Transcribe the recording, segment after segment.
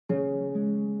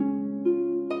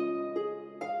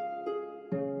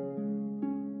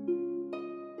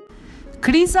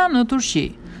Kriza në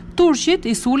Turqi. Turqit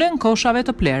i sulen koshave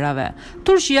të plerave.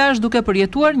 Turqia është duke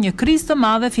përjetuar një krizë të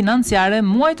madhe financiare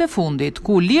muajt e fundit,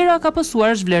 ku lira ka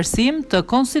pësuar zhvlerësim të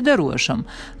konsiderueshëm,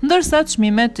 ndërsa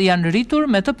çmimet janë rritur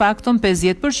me të paktën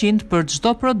 50% për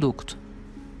çdo produkt.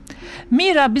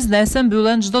 Mira biznese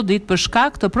mbyllen çdo ditë për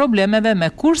shkak të problemeve me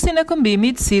kursin e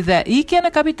këmbimit, si dhe ikjen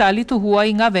e kapitalit të huaj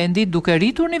nga vendi duke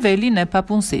rritur nivelin e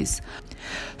papunësisë.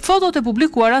 Fotot e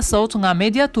publikuara sot nga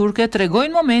media turke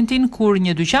tregojnë momentin kur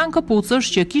një dyqan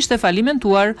këpucësh që kishte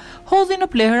falimentuar hodhi në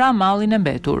plehra mallin e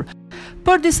mbetur.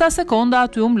 Për disa sekonda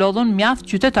aty u mlodhën mjaft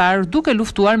qytetar duke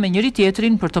luftuar me njëri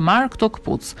tjetrin për të marrë këto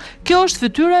këpucë. Kjo është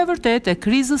fytyra e vërtetë e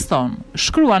krizës tonë,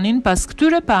 shkruanin pas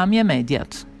këtyre pamje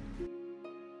mediat.